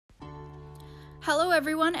Hello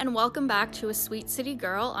everyone and welcome back to A Sweet City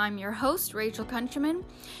Girl. I'm your host, Rachel Countryman,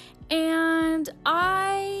 and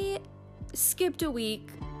I skipped a week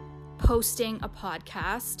posting a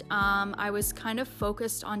podcast. I was kind of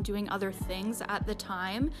focused on doing other things at the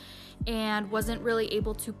time and wasn't really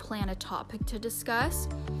able to plan a topic to discuss.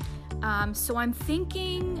 So I'm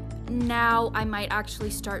thinking now I might actually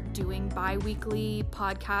start doing bi-weekly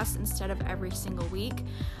podcasts instead of every single week.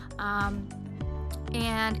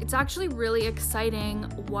 And it's actually really exciting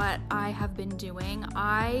what I have been doing.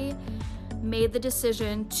 I made the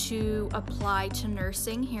decision to apply to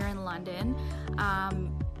nursing here in London.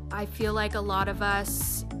 I feel like a lot of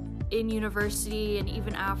us in university and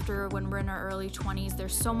even after when we're in our early 20s,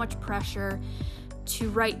 there's so much pressure to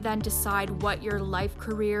right then decide what your life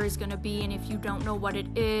career is going to be, and if you don't know what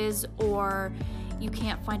it is or you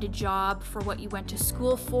can't find a job for what you went to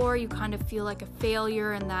school for, you kind of feel like a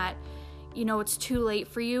failure and that it's too late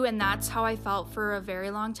for you, and that's how I felt for a very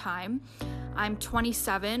long time. I'm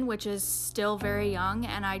 27, which is still very young,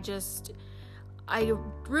 and I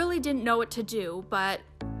really didn't know what to do, but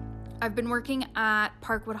I've been working at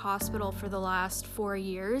Parkwood Hospital for the last 4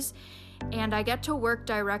 years, and I get to work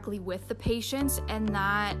directly with the patients, and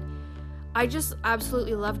that I just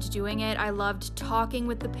absolutely loved doing it. I loved talking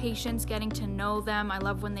with the patients, getting to know them. I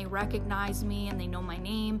love when they recognize me and they know my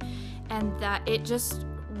name, and that it just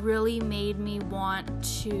really made me want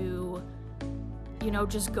to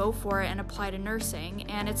just go for it and apply to nursing.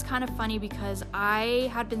 And it's kind of funny because I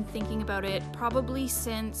had been thinking about it probably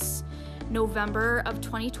since November of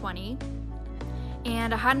 2020,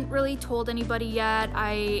 and I hadn't really told anybody yet.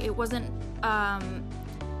 It wasn't a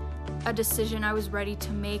decision I was ready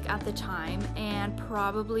to make at the time, and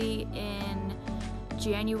probably in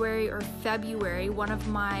January or February, one of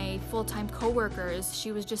my full-time coworkers,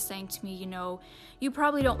 she was just saying to me, you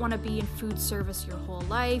probably don't want to be in food service your whole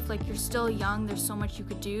life, like you're still young, there's so much you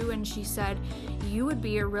could do, and she said, you would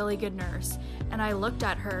be a really good nurse. And I looked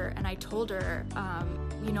at her and I told her,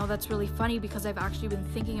 that's really funny because I've actually been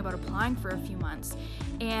thinking about applying for a few months,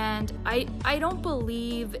 and I don't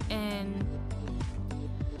believe in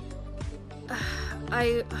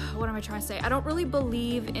what am I trying to say? I don't really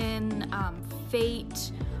believe in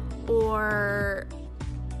fate or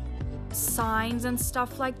signs and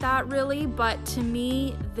stuff like that, really, but to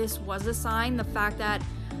me, this was a sign. The fact that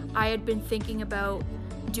I had been thinking about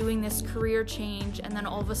doing this career change, and then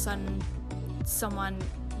all of a sudden someone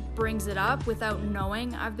brings it up without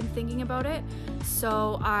knowing I've been thinking about it.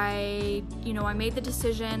 So I made the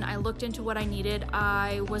decision. I looked into what I needed.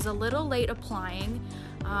 I was a little late applying.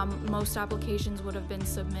 Most applications would have been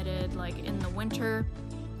submitted like in the winter,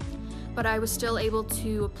 but I was still able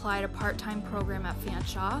to apply to part-time program at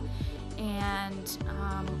Fanshawe, and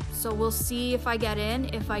so we'll see if I get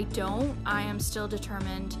in. If I don't, I am still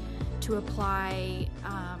determined to apply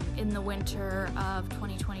in the winter of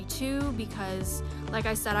 2022 because, like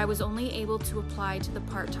I said, I was only able to apply to the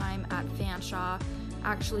part-time at Fanshawe,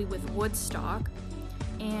 actually with Woodstock,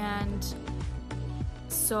 and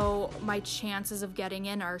so my chances of getting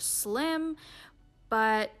in are slim,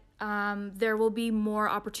 but there will be more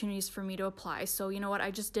opportunities for me to apply. So you know what,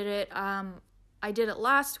 I just did it. I did it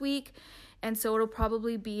last week, and so it'll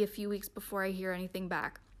probably be a few weeks before I hear anything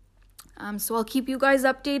back. So I'll keep you guys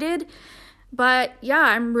updated. But yeah,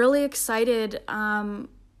 I'm really excited, to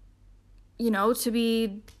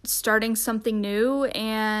be starting something new.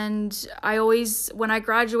 And when I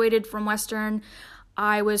graduated from Western,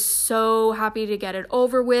 I was so happy to get it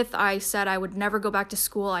over with. I said I would never go back to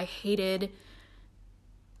school. I hated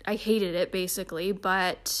it basically,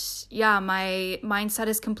 but yeah, my mindset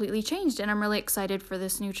has completely changed, and I'm really excited for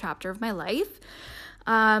this new chapter of my life.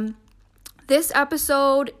 This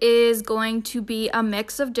episode is going to be a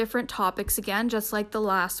mix of different topics again, just like the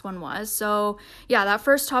last one was. So yeah, that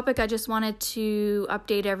first topic, I just wanted to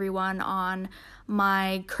update everyone on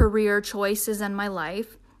my career choices and my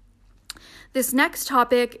life. This next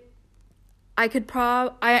topic,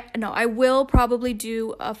 I will probably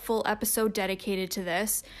do a full episode dedicated to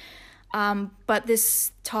this. But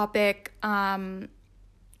this topic, I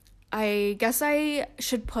guess I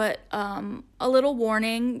should put a little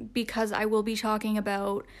warning because I will be talking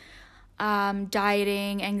about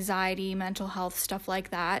dieting, anxiety, mental health, stuff like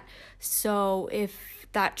that. So if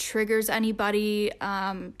that triggers anybody,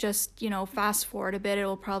 just, fast forward a bit. It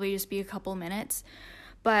will probably just be a couple minutes.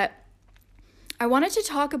 But I wanted to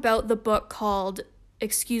talk about the book called,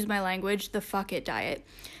 excuse my language, The Fuck It Diet.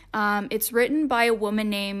 It's written by a woman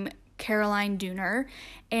named Caroline Dooner,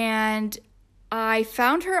 and I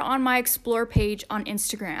found her on my Explore page on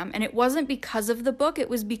Instagram, and it wasn't because of the book, it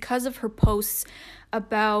was because of her posts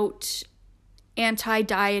about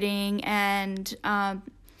anti-dieting and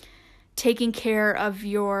taking care of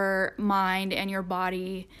your mind and your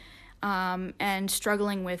body, and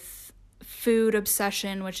struggling with food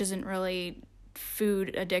obsession, which isn't really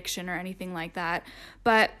food addiction or anything like that.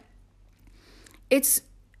 But it's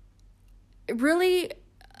really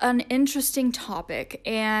an interesting topic,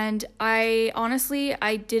 and I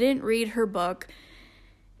didn't read her book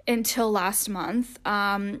until last month.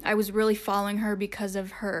 I was really following her because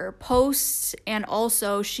of her posts, and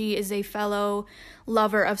also she is a fellow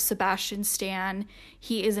lover of Sebastian Stan.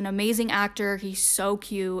 He is an amazing actor. He's so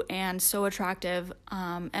cute and so attractive,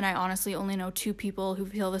 and I honestly only know 2 people who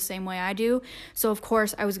feel the same way I do, so of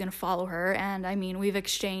course I was going to follow her, and I mean, we've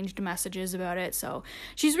exchanged messages about it, so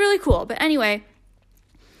she's really cool. But anyway,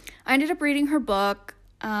 I ended up reading her book,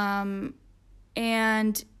 and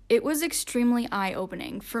it was extremely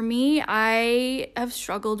eye-opening. For me, I have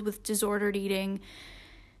struggled with disordered eating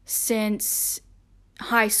since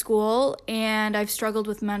high school, and I've struggled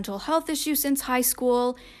with mental health issues since high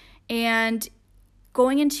school, and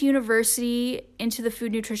going into university, into the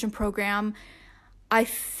food nutrition program, I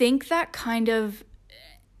think that kind of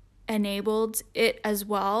enabled it as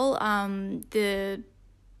well, the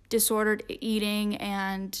disordered eating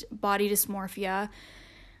and body dysmorphia.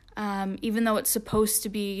 Even though it's supposed to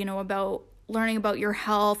be, about learning about your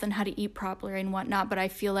health and how to eat properly and whatnot, but I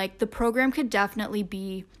feel like the program could definitely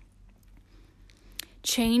be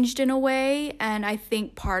changed in a way, and I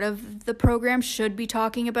think part of the program should be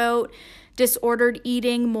talking about disordered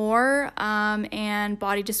eating more, and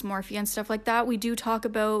body dysmorphia and stuff like that. We do talk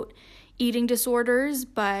about eating disorders,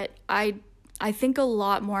 but I think a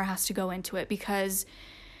lot more has to go into it, because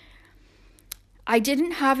I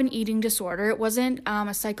didn't have an eating disorder. It wasn't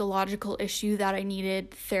a psychological issue that I needed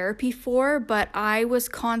therapy for, but I was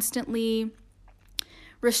constantly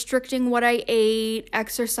restricting what I ate,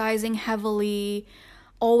 exercising heavily,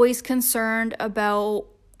 always concerned about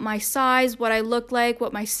my size, what I looked like,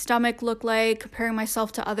 what my stomach looked like, comparing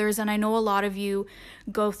myself to others. And I know a lot of you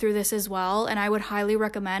go through this as well, and I would highly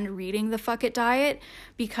recommend reading The Fuck It Diet,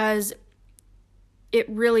 because it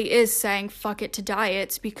really is saying fuck it to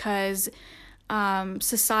diets, because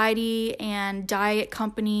society and diet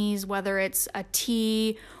companies, whether it's a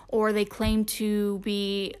tea or they claim to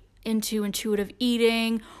be into intuitive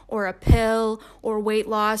eating or a pill or weight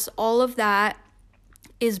loss, all of that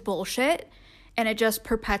is bullshit, and it just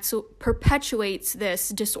perpetuates this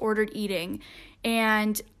disordered eating.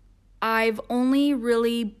 And I've only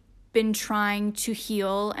really been trying to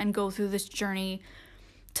heal and go through this journey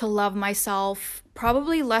to love myself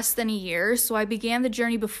probably less than a year. So I began the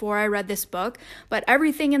journey before I read this book, but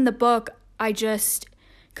everything in the book I just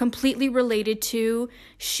completely related to.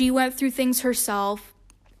 She went through things herself,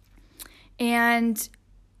 and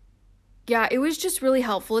yeah, it was just really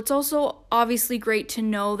helpful. It's also obviously great to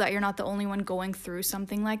know that you're not the only one going through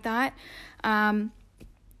something like that.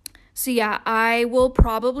 So yeah, I will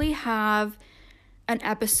probably have an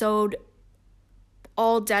episode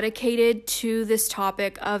all dedicated to this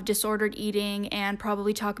topic of disordered eating, and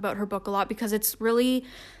probably talk about her book a lot, because it's really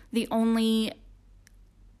the only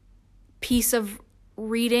piece of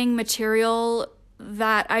reading material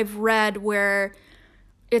that I've read where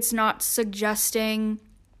it's not suggesting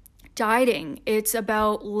dieting. It's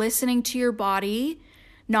about listening to your body,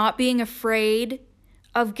 not being afraid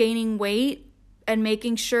of gaining weight, and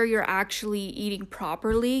making sure you're actually eating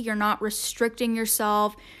properly. You're not restricting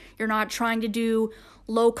yourself. You're not trying to do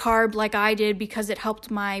low carb like I did because it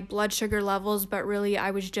helped my blood sugar levels, but really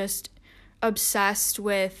I was just obsessed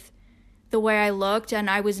with the way I looked, and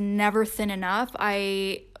I was never thin enough.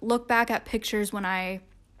 I look back at pictures when I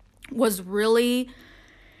was really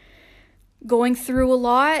going through a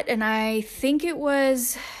lot, and I think it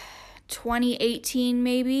was 2018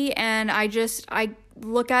 maybe, and I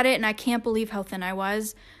look at it and I can't believe how thin I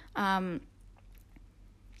was.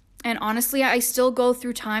 And honestly, I still go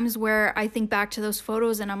through times where I think back to those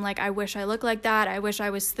photos and I'm like, I wish I looked like that. I wish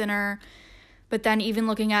I was thinner. But then even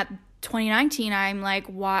looking at 2019, I'm like,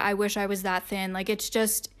 why? I wish I was that thin. Like, it's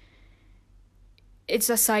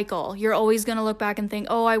a cycle. You're always going to look back and think,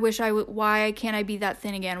 oh, why can't I be that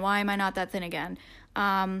thin again? Why am I not that thin again?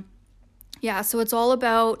 Yeah, so it's all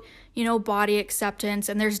about, body acceptance.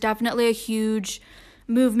 And there's definitely a huge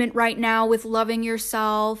movement right now with loving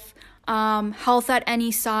yourself. Health at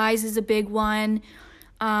any size is a big one.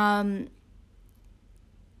 And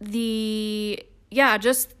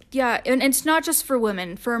it's not just for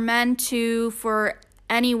women, for men too, for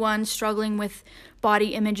anyone struggling with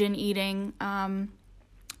body image and eating.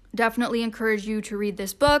 Definitely encourage you to read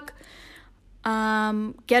this book.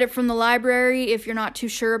 Get it from the library if you're not too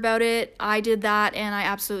sure about it. I did that and I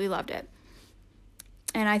absolutely loved it.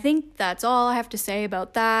 And I think that's all I have to say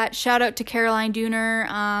about that. Shout out to Caroline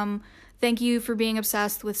Dooner. Thank you for being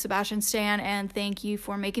obsessed with Sebastian Stan, and thank you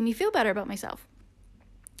for making me feel better about myself.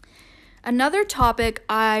 Another topic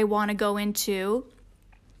I want to go into,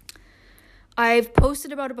 I've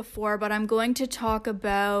posted about it before, but I'm going to talk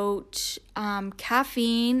about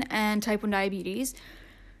caffeine and type 1 diabetes.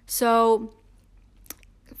 So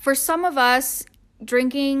for some of us,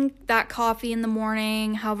 drinking that coffee in the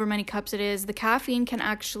morning, however many cups it is, the caffeine can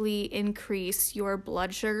actually increase your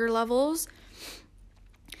blood sugar levels.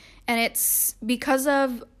 And it's because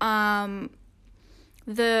of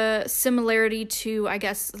the similarity to, I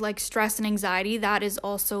guess, like stress and anxiety, that is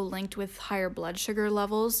also linked with higher blood sugar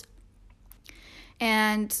levels.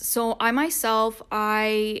 And so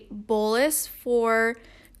I bolus for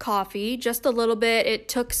coffee just a little bit. It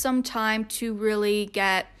took some time to really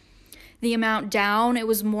get the amount down. It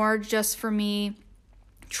was more just for me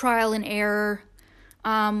trial and error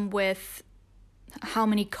with how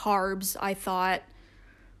many carbs I thought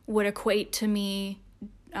would equate to me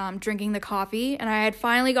drinking the coffee, and I had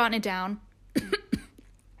finally gotten it down.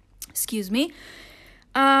 Excuse me.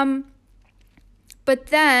 But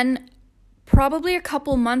then probably a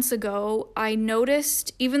couple months ago, I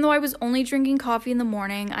noticed, even though I was only drinking coffee in the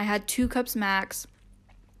morning, I had 2 cups max,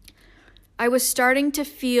 I was starting to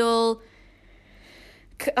feel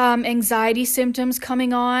anxiety symptoms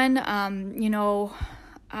coming on,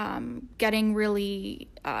 getting really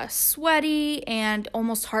sweaty and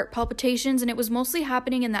almost heart palpitations, and it was mostly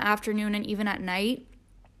happening in the afternoon and even at night.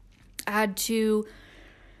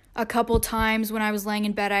 A couple times when I was laying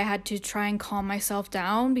in bed, I had to try and calm myself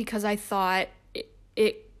down because I thought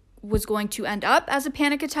it was going to end up as a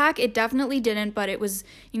panic attack. It definitely didn't, but it was,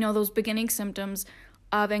 those beginning symptoms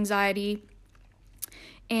of anxiety.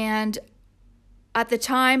 And at the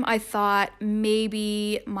time, I thought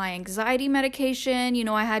maybe my anxiety medication,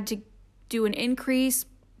 I had to do an increase,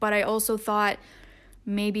 but I also thought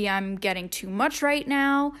maybe I'm getting too much right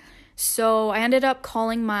now. So I ended up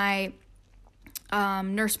calling my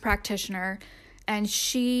nurse practitioner, and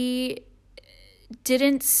the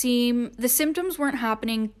symptoms weren't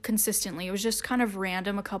happening consistently. It was just kind of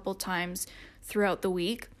random a couple times throughout the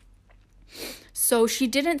week. So she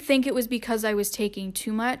didn't think it was because I was taking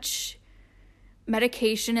too much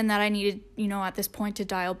medication and that I needed, at this point to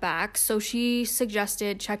dial back. So she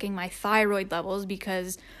suggested checking my thyroid levels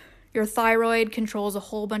because your thyroid controls a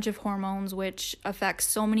whole bunch of hormones, which affects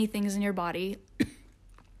so many things in your body.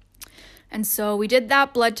 And so we did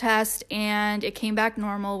that blood test and it came back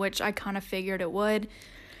normal, which I kind of figured it would.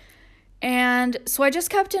 And so I just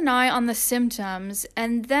kept an eye on the symptoms.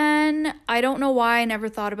 And then I don't know why I never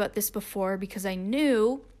thought about this before, because I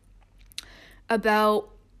knew about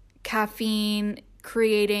caffeine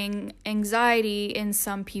creating anxiety in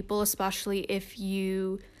some people, especially if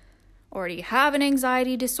you already have an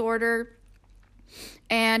anxiety disorder.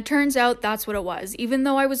 And turns out that's what it was. Even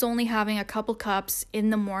though I was only having a couple cups in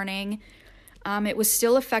the morning, it was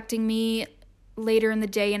still affecting me later in the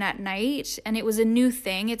day and at night, and it was a new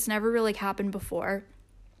thing. It's never really happened before.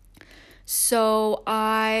 So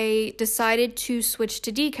I decided to switch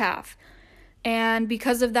to decaf. And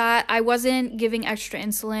because of that, I wasn't giving extra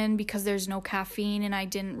insulin because there's no caffeine, and I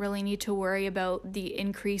didn't really need to worry about the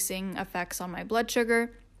increasing effects on my blood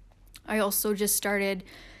sugar. I also just started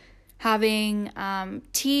having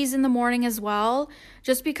teas in the morning as well,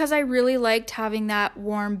 just because I really liked having that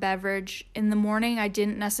warm beverage in the morning. I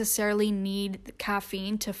didn't necessarily need the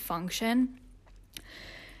caffeine to function.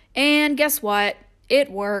 And guess what? It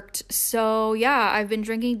worked. So yeah, I've been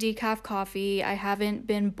drinking decaf coffee. I haven't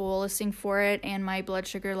been bolusing for it, and my blood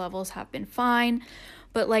sugar levels have been fine.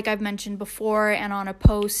 But like I've mentioned before, and on a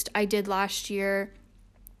post I did last year,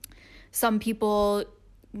 some people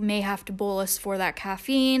may have to bolus for that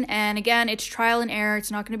caffeine. And again, it's trial and error.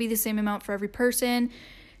 It's not going to be the same amount for every person.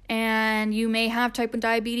 And you may have type 1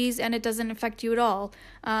 diabetes and it doesn't affect you at all.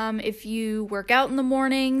 If you work out in the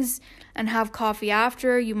mornings and have coffee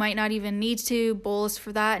after, you might not even need to bolus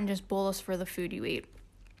for that, and just bolus for the food you eat.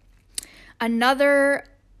 Another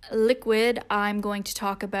liquid I'm going to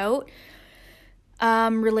talk about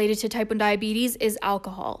related to type 1 diabetes is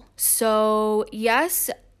alcohol. So yes,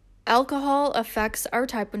 alcohol affects our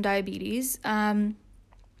type 1 diabetes.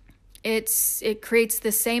 It creates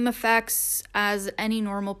the same effects as any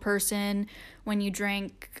normal person. When you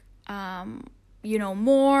drink,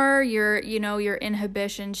 more, your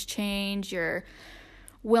inhibitions change, your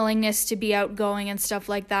willingness to be outgoing and stuff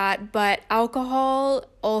like that. But alcohol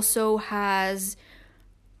also has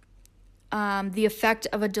the effect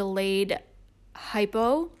of a delayed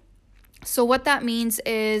hypo. So what that means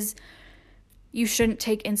is you shouldn't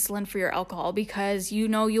take insulin for your alcohol, because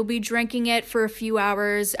you'll be drinking it for a few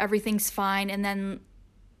hours, everything's fine, and then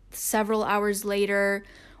several hours later,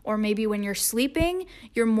 or maybe when you're sleeping,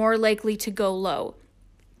 you're more likely to go low.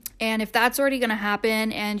 And if that's already going to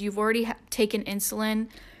happen and you've already taken insulin,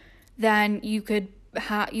 then you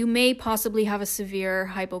may possibly have a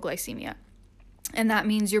severe hypoglycemia. And that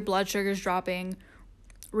means your blood sugar is dropping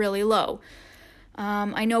really low.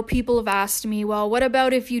 I know people have asked me, well, what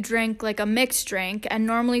about if you drink like a mixed drink? And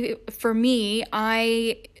normally for me, if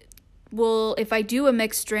I do a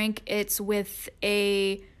mixed drink, it's with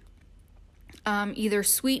a either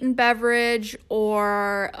sweetened beverage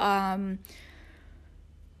or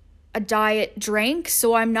a diet drink.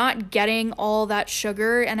 So I'm not getting all that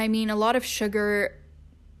sugar. And I mean, a lot of sugar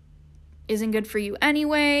isn't good for you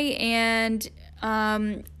anyway, and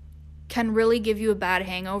can really give you a bad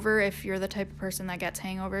hangover if you're the type of person that gets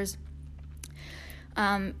hangovers.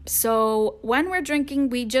 So when we're drinking,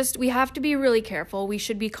 we have to be really careful. We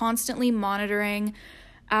should be constantly monitoring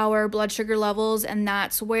our blood sugar levels, and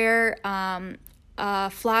that's where a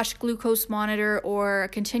flash glucose monitor or a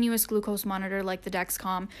continuous glucose monitor like the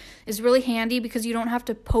Dexcom is really handy, because you don't have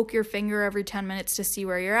to poke your finger every 10 minutes to see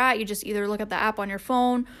where you're at. You just either look at the app on your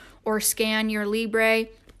phone or scan your Libre,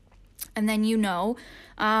 and then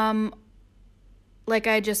like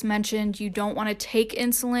I just mentioned, you don't want to take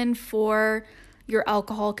insulin for your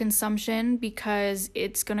alcohol consumption, because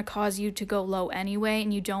it's going to cause you to go low anyway,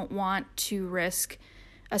 and you don't want to risk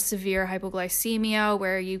a severe hypoglycemia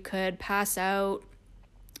where you could pass out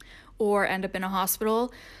or end up in a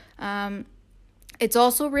hospital. It's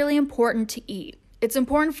also really important to eat. It's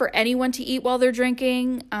important for anyone to eat while they're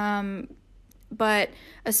drinking, but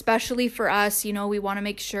especially for us, we want to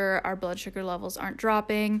make sure our blood sugar levels aren't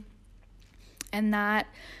dropping, and that,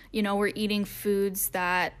 we're eating foods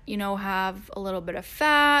that, have a little bit of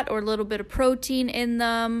fat or a little bit of protein in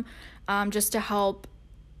them, just to help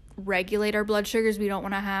regulate our blood sugars. We don't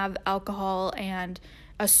want to have alcohol and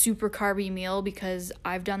a super carby meal, because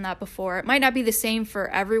I've done that before. It might not be the same for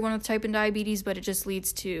everyone with type 1 diabetes, but it just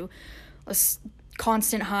leads to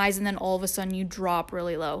constant highs, and then all of a sudden you drop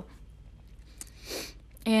really low.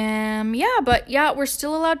 We're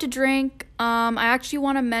still allowed to drink. I actually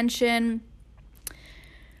want to mention,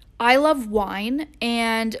 I love wine,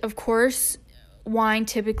 and of course, wine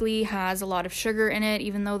typically has a lot of sugar in it,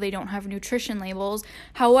 even though they don't have nutrition labels.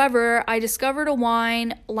 However, I discovered a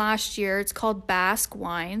wine last year. It's called Basque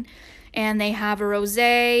wine, and they have a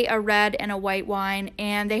rosé, a red, and a white wine,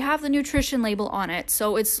 and they have the nutrition label on it.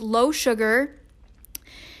 So it's low sugar,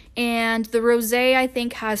 and the rosé, I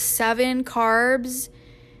think, has 7 carbs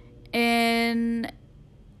in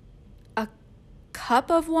a cup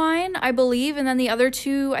of wine, I believe, and then the other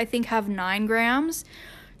 2, I think, have 9 grams.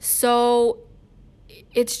 So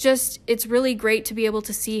it's really great to be able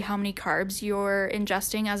to see how many carbs you're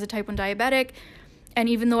ingesting as a type 1 diabetic. And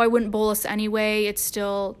even though I wouldn't bolus anyway, it's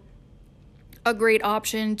still a great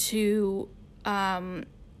option to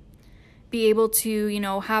be able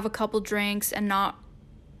to, have a couple drinks and not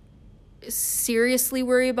seriously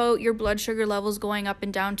worry about your blood sugar levels going up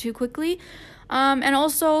and down too quickly. And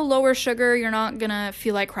also lower sugar, you're not gonna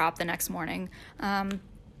feel like crap the next morning.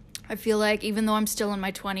 I feel like even though I'm still in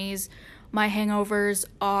my 20s, my hangovers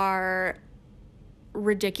are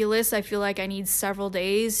ridiculous. I feel like I need several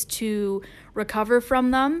days to recover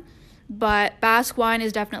from them. But Basque wine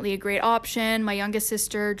is definitely a great option. My youngest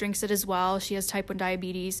sister drinks it as well. She has type 1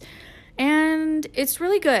 diabetes. And it's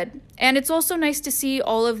really good. And it's also nice to see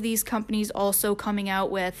all of these companies also coming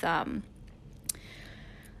out with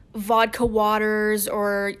vodka waters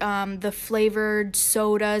or the flavored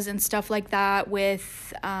sodas and stuff like that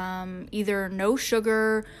with either no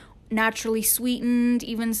sugar, naturally sweetened,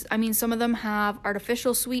 some of them have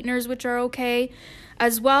artificial sweeteners, which are okay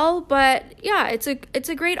as well. But yeah, it's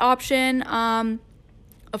a great option.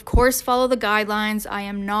 Of course, follow the guidelines. I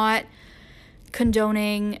am not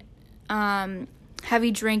condoning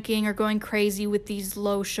heavy drinking or going crazy with these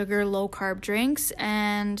low sugar, low carb drinks,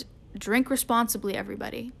 and drink responsibly,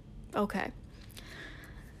 everybody. Okay.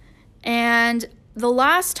 And the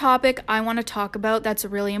last topic I want to talk about that's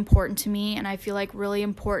really important to me, and I feel like really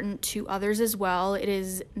important to others as well, it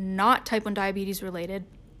is not type 1 diabetes related,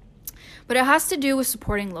 but it has to do with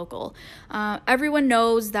supporting local. Everyone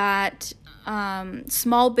knows that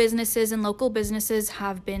small businesses and local businesses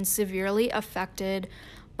have been severely affected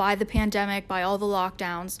by the pandemic, by all the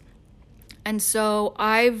lockdowns. And so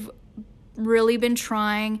I've really been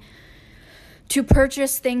trying to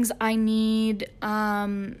purchase things I need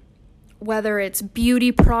whether it's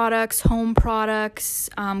beauty products, home products,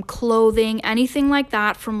 clothing, anything like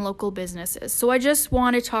that from local businesses. So I just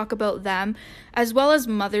want to talk about them, as well as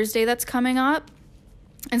Mother's Day that's coming up.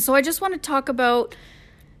 And so I just want to talk about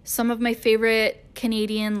some of my favorite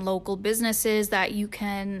Canadian local businesses that you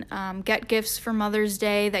can get gifts for Mother's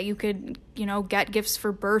Day, that you could, get gifts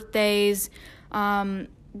for birthdays,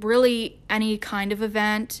 really any kind of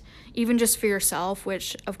event, even just for yourself,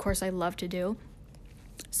 which of course I love to do.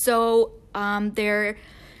 So there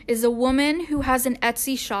is a woman who has an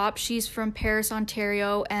Etsy shop. She's from Paris,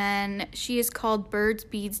 Ontario, and she is called Birds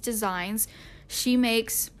Beads Designs. She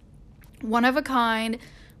makes one-of-a-kind,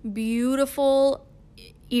 beautiful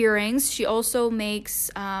earrings. She also makes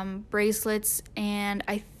bracelets and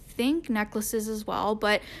I think necklaces as well,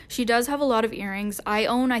 but she does have a lot of earrings. I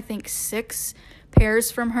own, I think, 6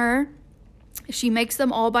 pairs from her. She makes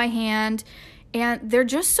them all by hand, and they're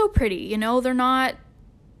just so pretty. They're not,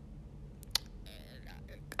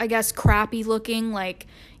 I guess, crappy looking like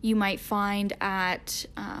you might find at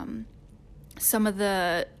some of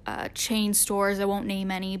the chain stores. I won't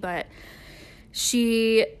name any, but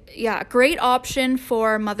great option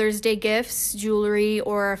for Mother's Day gifts, jewelry,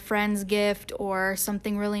 or a friend's gift, or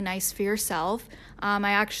something really nice for yourself.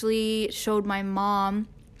 I actually showed my mom,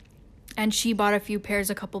 and she bought a few pairs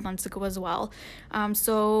a couple months ago as well.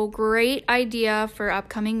 So great idea for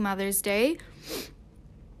upcoming Mother's Day.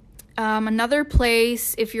 Another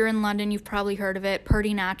place, if you're in London, you've probably heard of it,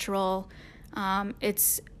 Purdy Natural.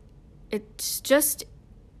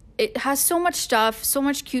 It has so much stuff, so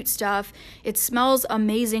much cute stuff. It smells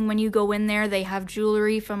amazing when you go in there. They have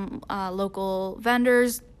jewelry from local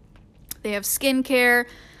vendors. They have skincare.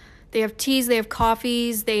 They have teas. They have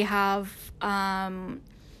coffees. They have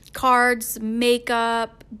cards,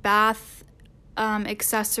 makeup, bath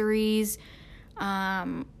accessories.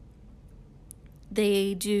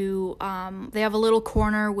 They do. They have a little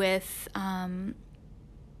corner with. What am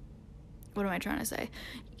I trying to say?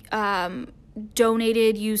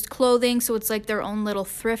 Donated used clothing, so it's like their own little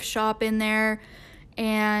thrift shop in there.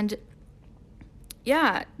 And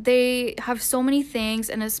yeah, they have so many things,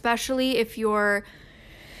 and especially if your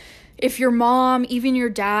mom, even your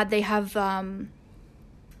dad, they have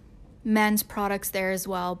men's products there as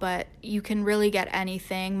well, but you can really get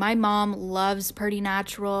anything. My mom loves Purdy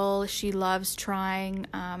Natural. She loves trying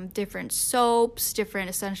different soaps, different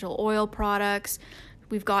essential oil products.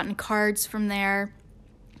 We've gotten cards from there.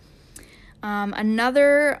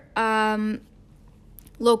 Another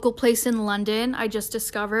local place in London I just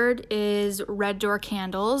discovered is Red Door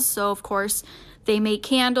Candles. So of course they make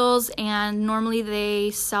candles, and normally they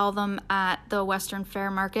sell them at the Western Fair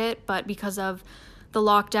Market, but because of the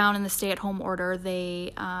lockdown and the stay-at-home order,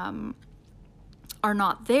 they are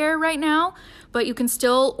not there right now. But you can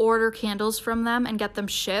still order candles from them and get them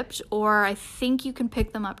shipped, or I think you can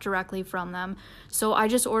pick them up directly from them. So I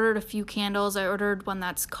just ordered a few candles. I ordered one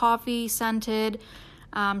that's coffee scented,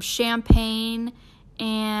 champagne,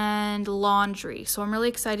 and laundry. So I'm really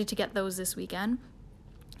excited to get those this weekend.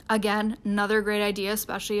 Again, another great idea,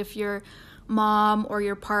 especially if your mom or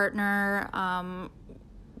your partner,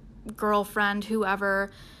 girlfriend,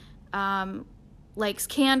 whoever, likes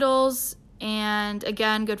candles. And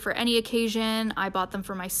again, good for any occasion. I bought them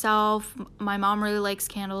for myself. My mom really likes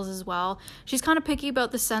candles as well. She's kind of picky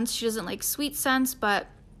about the scents. She doesn't like sweet scents, but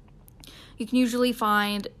you can usually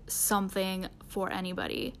find something for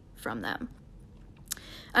anybody from them.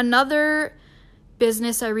 Another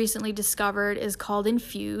business I recently discovered is called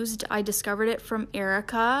Infused. I discovered it from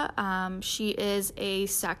Erica. She is a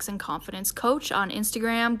sex and confidence coach on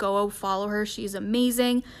Instagram. Go follow her. She's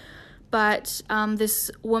amazing. But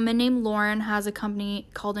this woman named Lauren has a company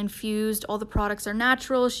called Infused. All the products are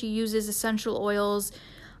natural. She uses essential oils,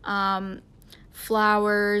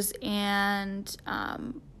 flowers, and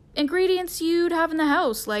ingredients you'd have in the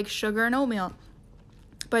house, like sugar and oatmeal.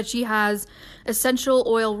 But she has essential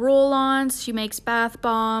oil roll-ons. She makes bath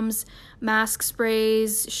bombs, mask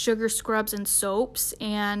sprays, sugar scrubs, and soaps.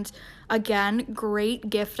 And again, great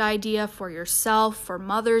gift idea for yourself, for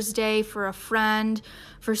Mother's Day, for a friend,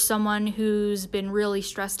 for someone who's been really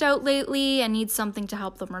stressed out lately and needs something to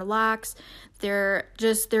help them relax. They're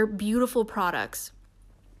beautiful products.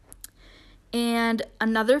 And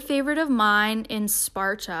another favorite of mine in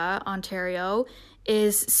Sparta, Ontario,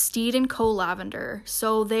 is Steed & Co. Lavender.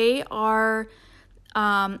 So they are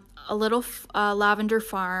a little lavender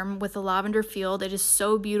farm with a lavender field. It is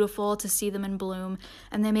so beautiful to see them in bloom,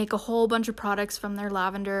 and they make a whole bunch of products from their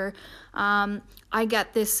lavender. I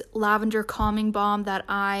get this lavender calming balm that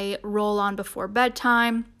I roll on before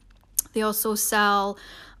bedtime. They also sell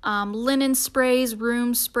linen sprays,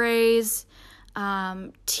 room sprays,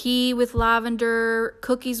 tea with lavender,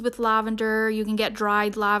 cookies with lavender. You can get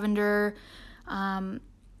dried lavender. A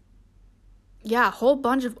whole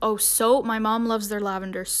bunch of, soap. My mom loves their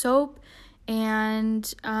lavender soap.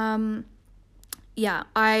 And I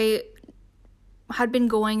had been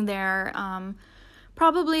going there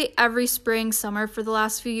probably every spring, summer for the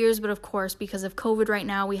last few years, but of course, because of COVID right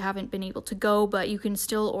now, we haven't been able to go, but you can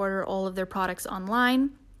still order all of their products online.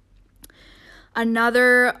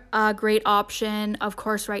 Another great option, of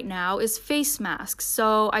course, right now is face masks.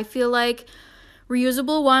 So I feel like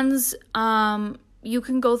reusable ones, you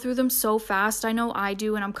can go through them so fast. I know I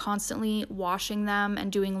do, and I'm constantly washing them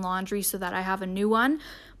and doing laundry so that I have a new one.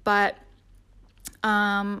 But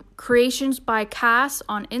Creations by Cass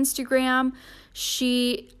on Instagram,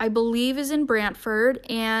 she, I believe, is in Brantford,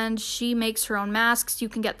 and she makes her own masks. You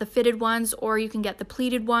can get the fitted ones or you can get the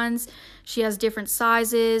pleated ones. She has different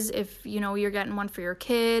sizes if, you're getting one for your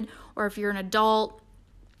kid or if you're an adult.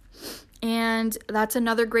 And that's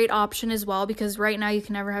another great option as well, because right now you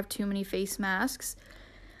can never have too many face masks.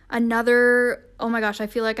 Another, oh my gosh, I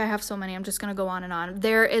feel like I have so many. I'm just going to go on and on.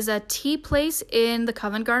 There is a tea place in the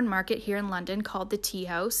Covent Garden Market here in London called the Tea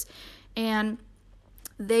House, and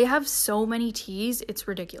they have so many teas. It's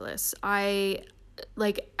ridiculous. I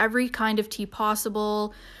like every kind of tea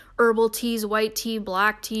possible. Herbal teas, white tea,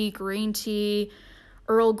 black tea, green tea,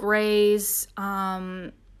 Earl Greys,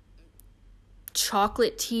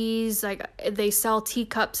 chocolate teas. Like, they sell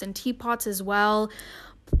teacups and teapots as well.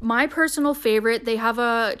 My personal favorite, they have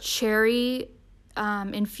a cherry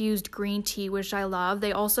infused green tea, which I love.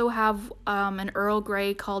 They also have an Earl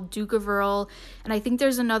Grey called Duke of Earl, and I think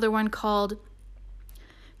there's another one called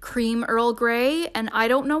Cream Earl Grey, and I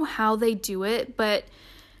don't know how they do it, but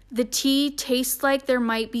the tea tastes like there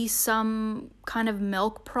might be some kind of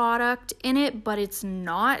milk product in it, but it's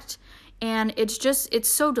not. And it's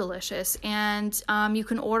so delicious. And you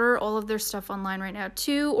can order all of their stuff online right now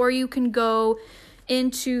too, or you can go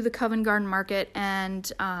into the Covent Garden Market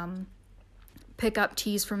and pick up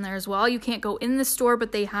teas from there as well. You can't go in the store,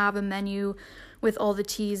 but they have a menu with all the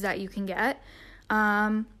teas that you can get.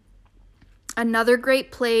 Another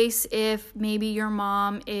great place, if maybe your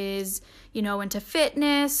mom is, into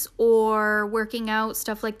fitness or working out,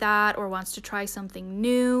 stuff like that, or wants to try something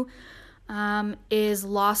new, is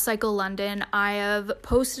Lost Cycle London. I have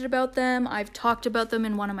posted about them. I've talked about them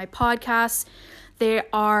in one of my podcasts. They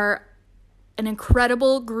are an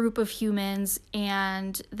incredible group of humans,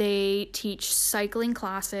 and they teach cycling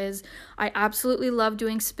classes. I absolutely love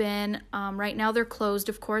doing spin. Right now they're closed,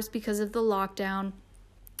 of course, because of the lockdown.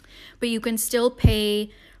 But you can still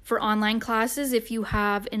pay for online classes if you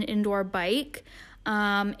have an indoor bike.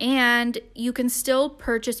 And you can still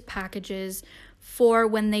purchase packages for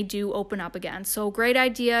when they do open up again. So great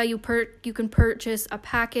idea. You can purchase a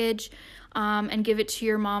package and give it to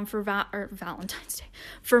your mom for Valentine's Day,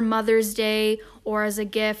 for Mother's Day, or as a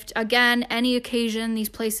gift. Again, any occasion. These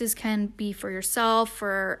places can be for yourself,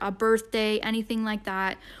 for a birthday, anything like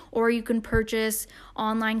that. Or you can purchase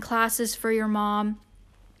online classes for your mom.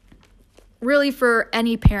 Really for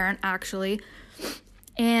any parent, actually.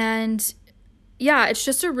 And yeah, it's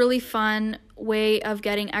just a really fun way of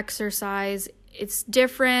getting exercise. It's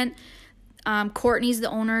different. Courtney's the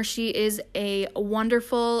owner. She is a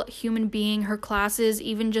wonderful human being. Her classes,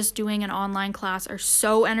 even just doing an online class, are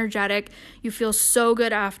so energetic. You feel so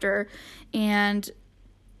good after. And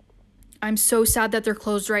I'm so sad that they're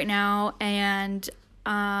closed right now. And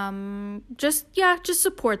just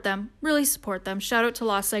support them. Really support them. Shout out to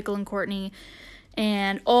Lost Cycle and Courtney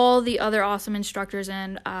and all the other awesome instructors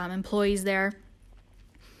and employees there.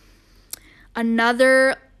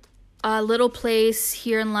 Another little place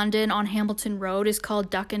here in London on Hamilton Road is called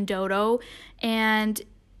Duck and Dodo, and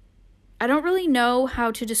I don't really know how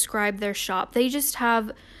to describe their shop. They just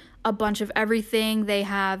have a bunch of everything. They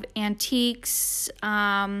have antiques,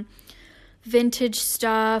 vintage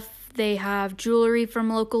stuff. They have jewelry from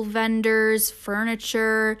local vendors,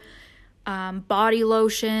 furniture, body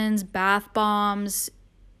lotions, bath bombs,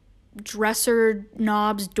 dresser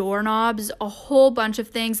knobs, doorknobs, a whole bunch of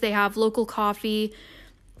things. They have local coffee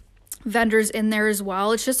vendors in there as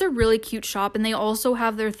well. It's just a really cute shop, and they also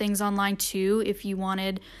have their things online too if you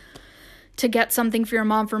wanted to get something for your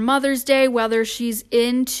mom for Mother's Day, whether she's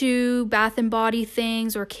into bath and body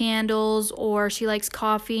things or candles, or she likes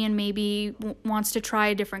coffee and maybe wants to try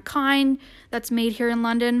a different kind that's made here in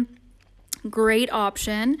London. Great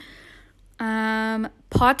option.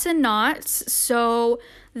 Pots and Knots. So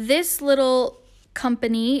this little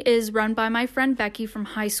company is run by my friend Becky from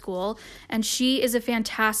high school, and she is a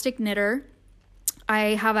fantastic knitter.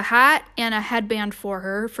 I have a hat and a headband for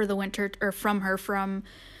her for the winter, or from her from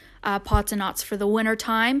pots and knots for the winter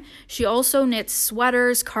time. She also knits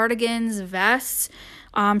sweaters, cardigans, vests.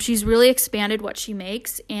 She's really expanded what she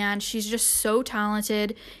makes, and she's just so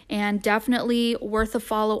talented and definitely worth a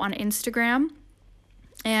follow on Instagram.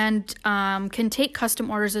 And can take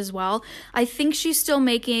custom orders as well. I think she's still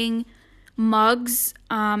making mugs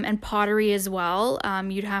and pottery as well.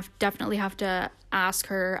 You'd definitely have to ask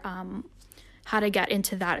her how to get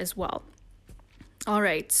into that as well. All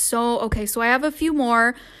right, so I have a few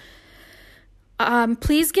more.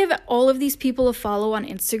 Please give all of these people a follow on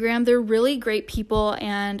Instagram. They're really great people,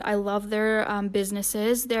 and I love their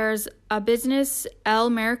businesses. There's a business,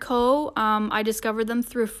 Elle Marico. I discovered them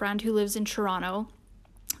through a friend who lives in Toronto.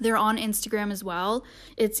 They're on Instagram as well.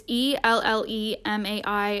 It's ELLEMAIR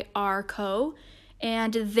Co.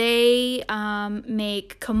 And they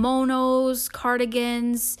make kimonos,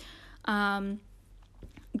 cardigans,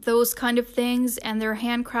 those kind of things. And they're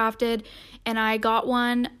handcrafted. And I got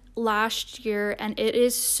one last year, and it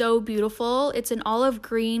is so beautiful. It's an olive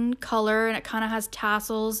green color, and it kind of has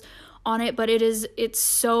tassels on it. But it's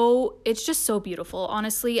just so beautiful.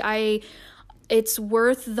 Honestly, it's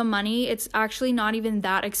worth the money. It's actually not even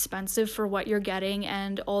that expensive for what you're getting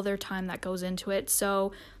and all their time that goes into it.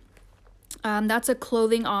 So that's a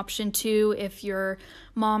clothing option too. If your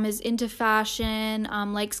mom is into fashion,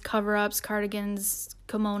 likes cover-ups, cardigans,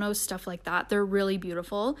 kimonos, stuff like that. They're really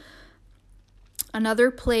beautiful. Another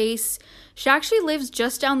place, she actually lives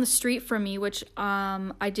just down the street from me, which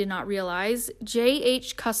I did not realize.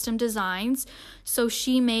 JH Custom Designs. So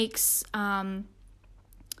she makes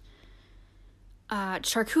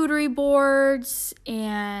charcuterie boards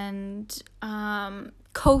and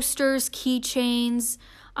coasters, keychains.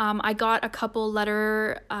 I got a couple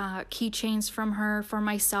letter keychains from her for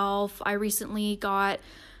myself. I recently got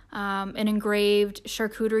an engraved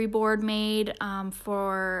charcuterie board made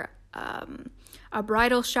for a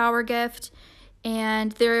bridal shower gift,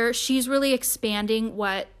 and she's really expanding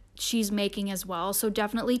what she's making as well. So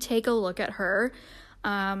definitely take a look at her.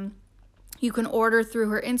 You can order through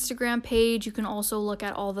her Instagram page. You can also look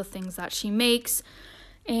at all the things that she makes.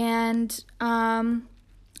 And I'm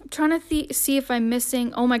trying to see if I'm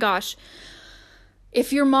missing. Oh my gosh.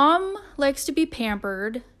 If your mom likes to be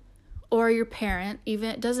pampered, or your parent, even,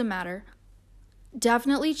 it doesn't matter,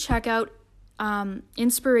 definitely check out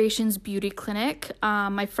Inspirations Beauty Clinic.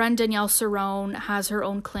 My friend Danielle Cerrone has her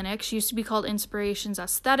own clinic. She used to be called Inspirations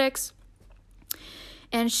Aesthetics.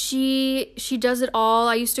 And she does it all.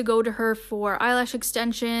 I used to go to her for eyelash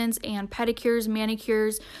extensions and pedicures,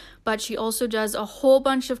 manicures, but she also does a whole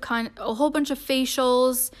bunch of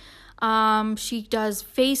facials. She does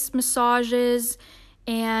face massages,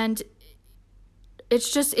 and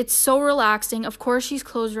it's so relaxing. Of course, she's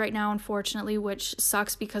closed right now, unfortunately, which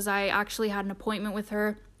sucks because I actually had an appointment with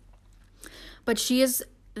her. But she is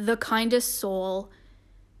the kindest soul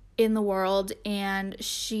in the world, and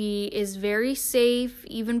she is very safe,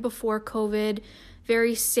 even before COVID,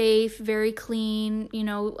 very safe, very clean,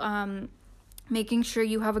 making sure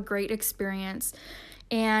you have a great experience.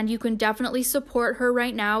 And you can definitely support her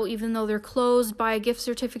right now, even though they're closed. Buy a gift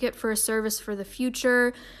certificate for a service for the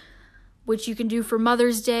future, which you can do for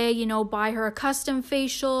Mother's Day. Buy her a custom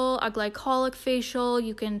facial, a glycolic facial.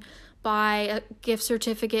 You can buy a gift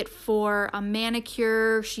certificate for a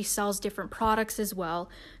manicure. She sells different products as well.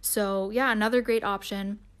 So yeah, another great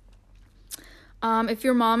option. If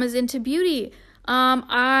your mom is into beauty, there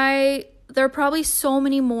are probably so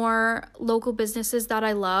many more local businesses that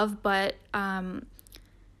I love, but I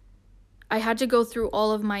had to go through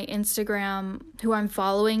all of my Instagram, who I'm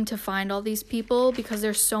following, to find all these people because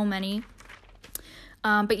there's so many.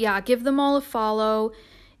 But yeah, give them all a follow.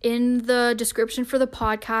 In the description for the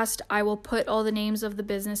podcast, I will put all the names of the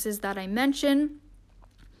businesses that I mention,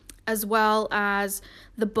 as well as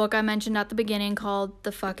the book I mentioned at the beginning called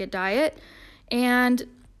The Fuck It Diet. And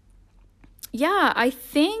yeah, I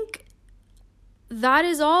think that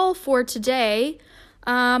is all for today.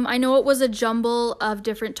 I know it was a jumble of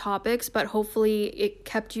different topics, but hopefully it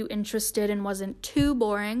kept you interested and wasn't too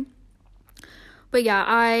boring. But yeah,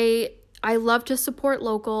 I love to support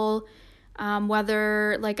local.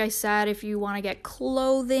 Whether, like I said, if you want to get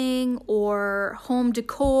clothing or home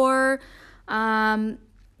decor,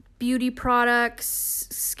 beauty products,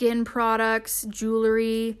 skin products,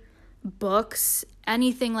 jewelry, books,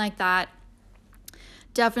 anything like that,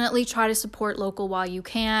 definitely try to support local while you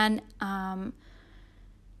can.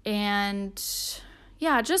 And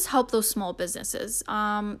yeah, just help those small businesses.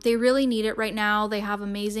 They really need it right now. They have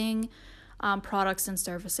amazing products and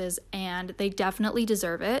services, and they definitely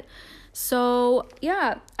deserve it. So,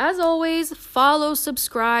 yeah, as always, follow,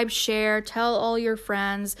 subscribe, share, tell all your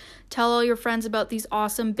friends about these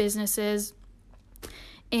awesome businesses.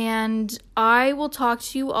 And I will talk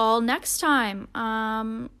to you all next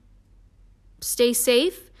time. Stay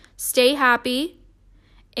safe, stay happy.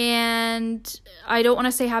 And I don't want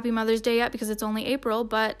to say Happy Mother's Day yet because it's only April,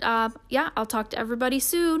 but yeah, I'll talk to everybody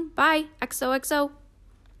soon. Bye. XOXO.